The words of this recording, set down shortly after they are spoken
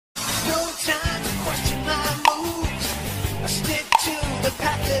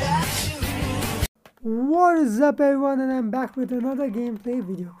What is up everyone, and I'm back with another gameplay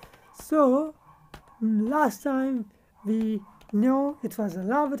video. So last time we know it was a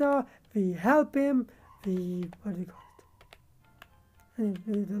Larvitar, we help him, what do we call it? Anyway,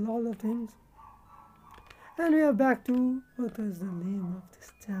 we did a lot of things. And we are back to, what is the name of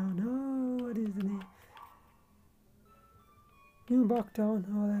this town? Oh, what is the name? New Bark Town.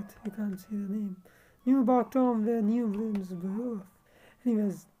 Alright, we can't see the name. New Bark Town, where new blooms grew.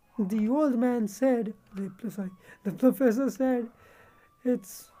 Anyways, the old man said, the professor said,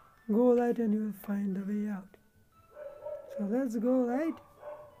 it's go right and you'll find a way out. So let's go right.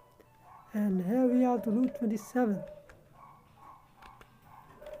 And here we are to Route 27.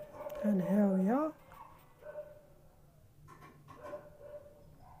 And here we are.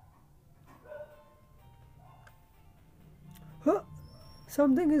 Huh!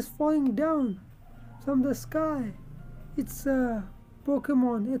 Something is falling down from the sky. It's a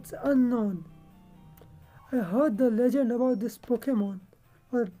Pokémon. It's Unown. I heard the legend about this Pokémon.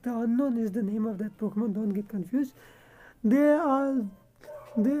 Well, the Unown is the name of that Pokémon. Don't get confused. They are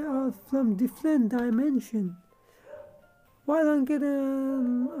from different dimension. While Ankit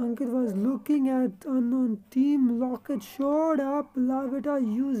was looking at Unown, Team Rocket showed up. Larvitar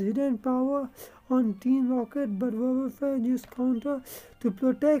used hidden power on Team Rocket, but Wobbuffet used counter to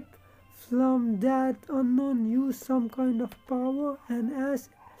protect from that. Unown used some kind of power, and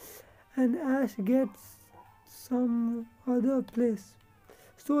Ash gets some other place.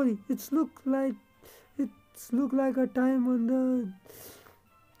 Story. It's look like a time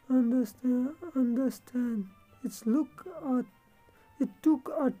understand. It took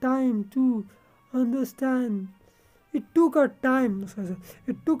a time to understand. It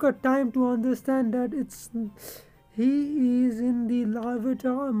took a time to understand that he is in the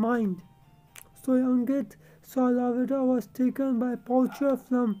Larvitar mind. So Ankit saw Larvitar was taken by poacher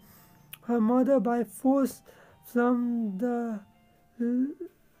from her mother by force. From the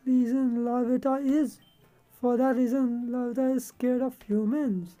reason Larvitar is, for that reason Larvitar is scared of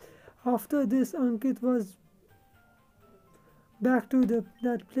humans. After this, Ankit was back to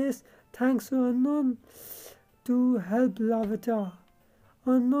that place thanks to Unown to help Larvitar.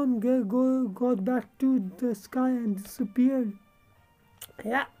 Unown got back to the sky and disappeared.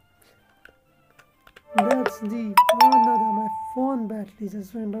 Yeah. That's the my phone battery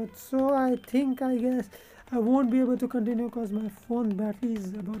just went out. So I guess I won't be able to continue because my phone battery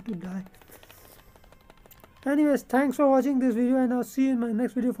is about to die. Anyways, thanks for watching this video and I'll see you in my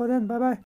next video. For then, bye bye.